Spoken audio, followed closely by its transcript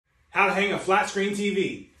How to hang a flat screen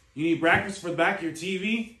TV. You need brackets for the back of your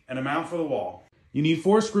TV and a mount for the wall. You need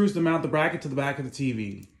 4 screws to mount the bracket to the back of the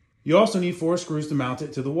TV. You also need 4 screws to mount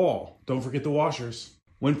it to the wall. Don't forget the washers.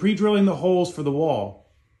 When pre-drilling the holes for the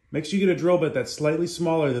wall, make sure you get a drill bit that's slightly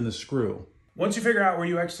smaller than the screw. Once you figure out where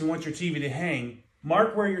you actually want your TV to hang,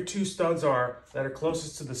 mark where your 2 studs are that are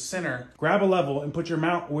closest to the center. Grab a level and put your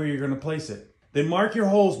mount where you're going to place it. Then mark your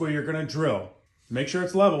holes where you're going to drill. Make sure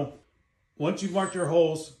it's level. Once you've marked your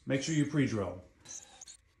holes, make sure you pre-drill.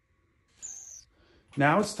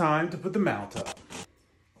 Now it's time to put the mount up.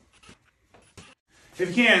 If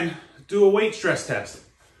you can, do a weight stress test.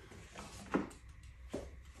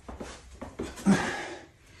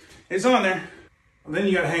 It's on there. Then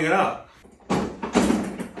you got to hang it up.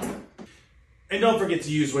 And don't forget to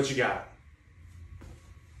use what you got.